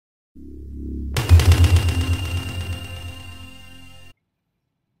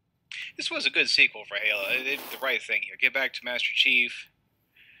this was a good sequel for Halo. They did the right thing here. Get back to Master Chief.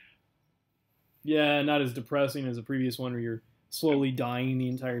 Yeah, not as depressing as the previous one where you're slowly dying the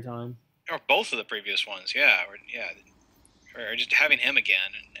entire time. Or both of the previous ones, yeah. Or just having him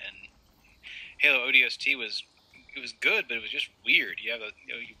again. And Halo ODST was good, but it was just weird. You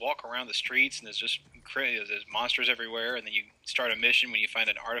walk around the streets and there's monsters everywhere, and then you start a mission when you find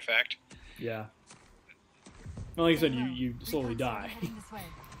an artifact. Yeah. Well, like I said, you slowly die.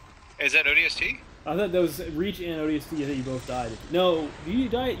 Is that ODST? I thought that was Reach and ODST. I think you both died. No, you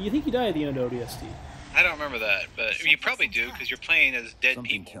die. You think you die at the end of ODST? I don't remember that, but you probably do because you're playing as dead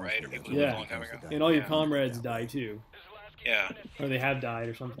people, right? Or people who lived a long time ago. And all your comrades die too. Yeah. Or they have died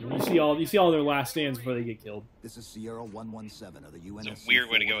or something. You see all their last stands before they get killed. This is Sierra 117 of the UNSC. It's a weird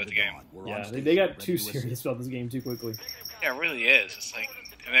way to go with the game. Yeah, they got too serious about this game too quickly. Yeah, it really is. It's like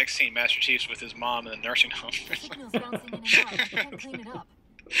the next scene, Master Chief's with his mom in the nursing home.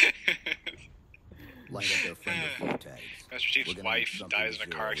 Light up their friend with tags. Master Chief's wife dies in a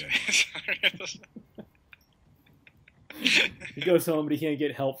car accident. He goes home, but he can't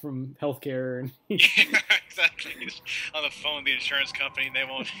get help from healthcare, and yeah, exactly. He's on the phone with the insurance company, and they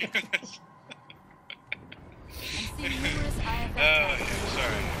won't. Sorry.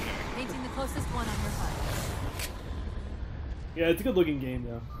 Painting the closest one on your HUD. Yeah, it's a good-looking game,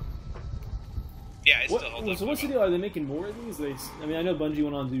 though. Yeah, it's still holds up. So what's the deal? Are they making more of these? I mean, I know Bungie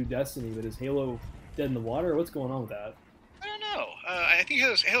went on to do Destiny, but is Halo dead in the water? Or what's going on with that? I don't know. I think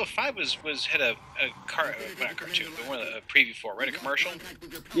Halo 5 had a preview for it, right? A commercial?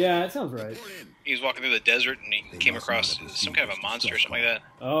 Yeah, it sounds right. He was walking through the desert and he came across some kind of a monster or something like that.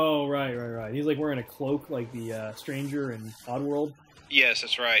 Oh, right. He's like wearing a cloak like the Stranger in Oddworld. Yes,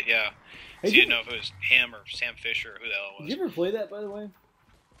 that's right, yeah. So you didn't know if it was him or Sam Fisher or who the hell it was. Did you ever play that, by the way?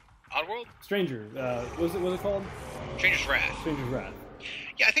 Oddworld? Stranger. What was it called? Stranger's Wrath. Stranger's Wrath.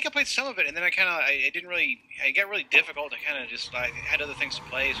 Yeah, I think I played some of it, and then I got really difficult. I had other things to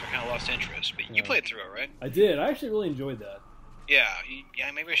play, so I kind of lost interest. But you played through it, right? I did. I actually really enjoyed that. Yeah,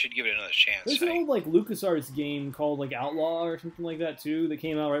 maybe I should give it another chance. There's an old like LucasArts game called like Outlaw or something like that too that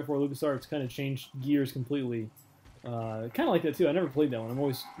came out right before LucasArts kind of changed gears completely. Kind of like that too. I never played that one. I'm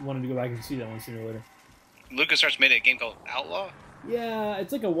always wanted to go back and see that one sooner or later. LucasArts made a game called Outlaw? Yeah,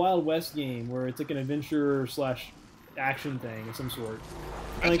 it's like a Wild West game where it's like an adventure / action thing of some sort.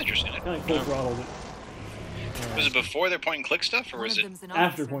 That's interesting. Kind of full throttle. Was it before their point and click stuff, or was it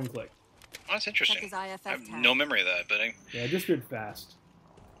after point and click? Oh, that's interesting. I have no memory of that, but yeah, it just did fast.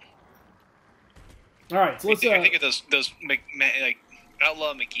 All right, so let's. I think of those like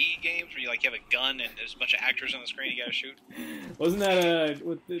Outlaw McGee games where you have a gun and there's a bunch of actors on the screen you gotta shoot. Wasn't that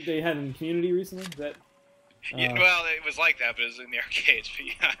what they had in Community recently? Yeah, well, it was like that, but it was in the arcades. But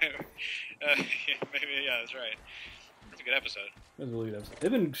yeah, maybe that's right. It's a good episode. It was a really good episode.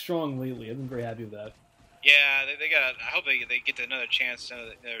 They've been strong lately. I've been very happy with that. Yeah, they got. I hope they get to another chance,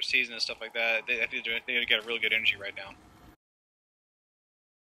 another season and stuff like that. I think they got a really good energy right now.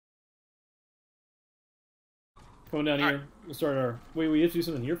 Going down here, we'll start our. Wait, we have to do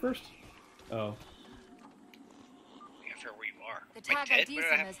something here first. Oh. I forget where you are. The tag ID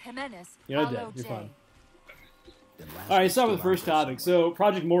is Jimenez. You're not dead. You're fine. All right, let's start with the first topic. So,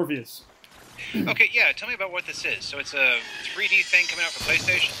 Project Morpheus. Okay, yeah. Tell me about what this is. So it's a 3D thing coming out for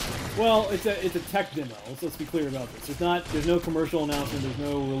PlayStation. Well, it's a tech demo. Let's be clear about this. There's no commercial announcement. There's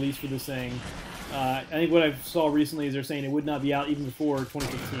no release for this thing. I think what I saw recently is they're saying it would not be out even before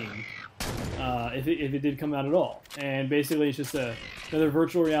 2015, if it did come out at all. And basically, it's just another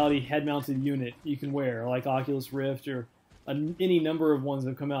virtual reality head-mounted unit you can wear, like Oculus Rift or any number of ones that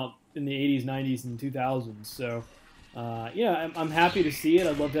have come out in the 80s, 90s, and 2000s. So. Yeah, I'm happy to see it.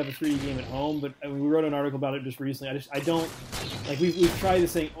 I'd love to have a 3D game at home, but we wrote an article about it just recently. I don't like we've tried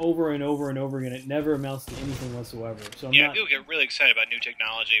this thing over and over and over again. It never amounts to anything whatsoever. So people get really excited about new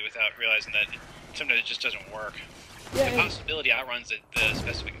technology without realizing that sometimes it just doesn't work. Yeah, the possibility outruns the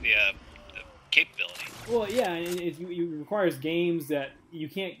capability. Well, yeah, and it requires games that you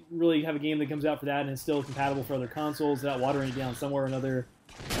can't really have a game that comes out for that and is still compatible for other consoles without watering it down somewhere or another.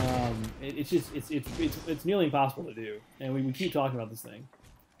 It's nearly impossible to do, and we keep talking about this thing.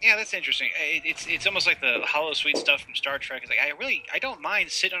 Yeah, that's interesting. It's almost like the holosuite stuff from Star Trek. It's like I don't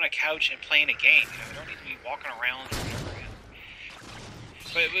mind sitting on a couch and playing a game. I don't need to be walking around or whatever.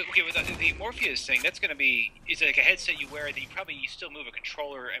 But okay, with the Morpheus thing, that's going to be it's like a headset you wear that you still move a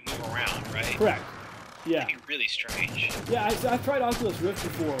controller and move around, right? Correct. Yeah. That'd be really strange. Yeah, I've tried Oculus Rift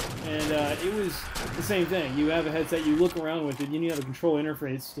before, and it was the same thing. You have a headset, you look around with it, and you have a control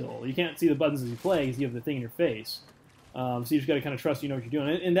interface still. You can't see the buttons as you play because you have the thing in your face. So you just got to kind of trust you know what you're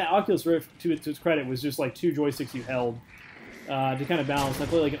doing. And that Oculus Rift, to its credit, was just like two joysticks you held, to kind of balance. I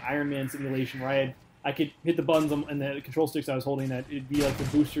played like an Iron Man simulation where I could hit the buttons and the control sticks I was holding that it'd be like the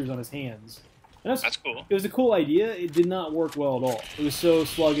boosters on his hands. And that's cool. It was a cool idea. It did not work well at all. It was so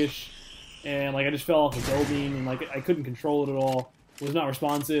sluggish, and like I just fell off a building, and like I couldn't control it at all. It was not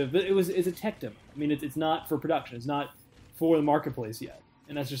responsive. But it's a tech demo. I mean, it's not for production. It's not for the marketplace yet,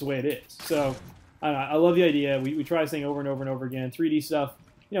 and that's just the way it is. So I don't know, I love the idea. We try this thing over and over and over again. 3D stuff,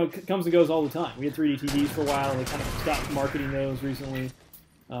 comes and goes all the time. We had 3D TVs for a while. They kind of stopped marketing those recently.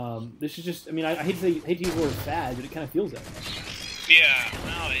 This is just, I mean, I hate to use the word fad, but it kind of feels that way. Yeah,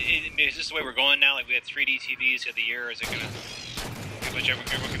 no, is this the way we're going now? Like, we had 3D TVs the other year. Is it going to pretty much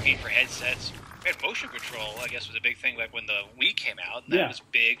everyone compete for headsets? We had motion control, I guess, was a big thing like when the Wii came out. And that was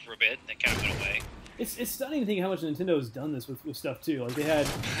big for a bit, and then kind of went away. It's stunning to think how much Nintendo has done this with stuff, too. Like, they had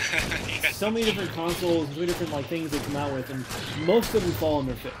so many different consoles, so many different like things they come out with, and most of them fall on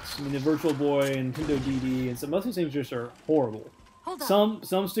their face. I mean, the Virtual Boy and Nintendo DD, and so most of these things just are horrible. Some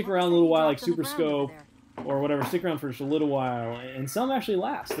stick around a little while, like Super Scope, or whatever, stick around for just a little while, and some actually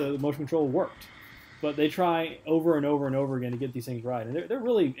last. The motion control worked. But they try over and over and over again to get these things right. And they're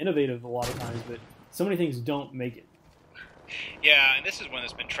really innovative a lot of times, but so many things don't make it. Yeah, and this is one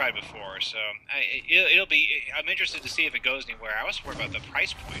that's been tried before, so it'll be. I'm interested to see if it goes anywhere. I was worried about the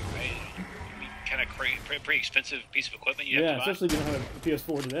price point, right? It'd be kind of pretty expensive piece of equipment you have to buy. Especially if you don't have a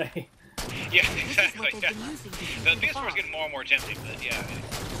PS4 today. Yeah, exactly. Yeah. The PS4 is getting more and more tempting, but yeah.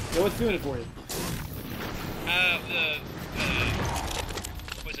 So what's doing it for you?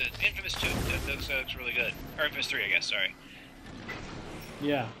 Was it Infamous 2? That looks really good. Or Infamous 3, I guess. Sorry.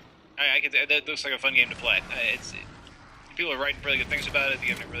 Yeah. That looks like a fun game to play. People are writing really good things about it. They're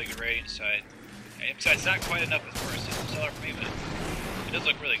giving it really good ratings. So it's not quite enough for a system seller for me, but it does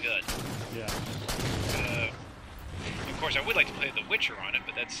look really good. Yeah. Of course, I would like to play The Witcher on it,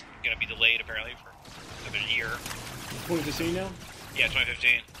 but that's going to be delayed apparently for another year. 2015 now? Yeah,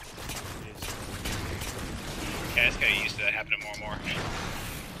 2015. Yeah, it's getting used to that happening more and more.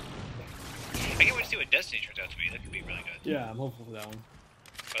 I can't wait to see what Destiny turns out to be. That could be really good. Yeah, I'm hopeful for that one.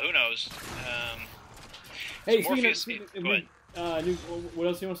 But who knows? Hey, Morpheus, what else do you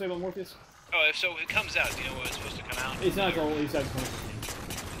want to say about Morpheus? Oh, so it comes out, do you know when it's supposed to come out? It's not until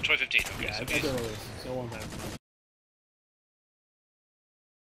 2015. 2015, okay. Yeah, So it's early, so a long time.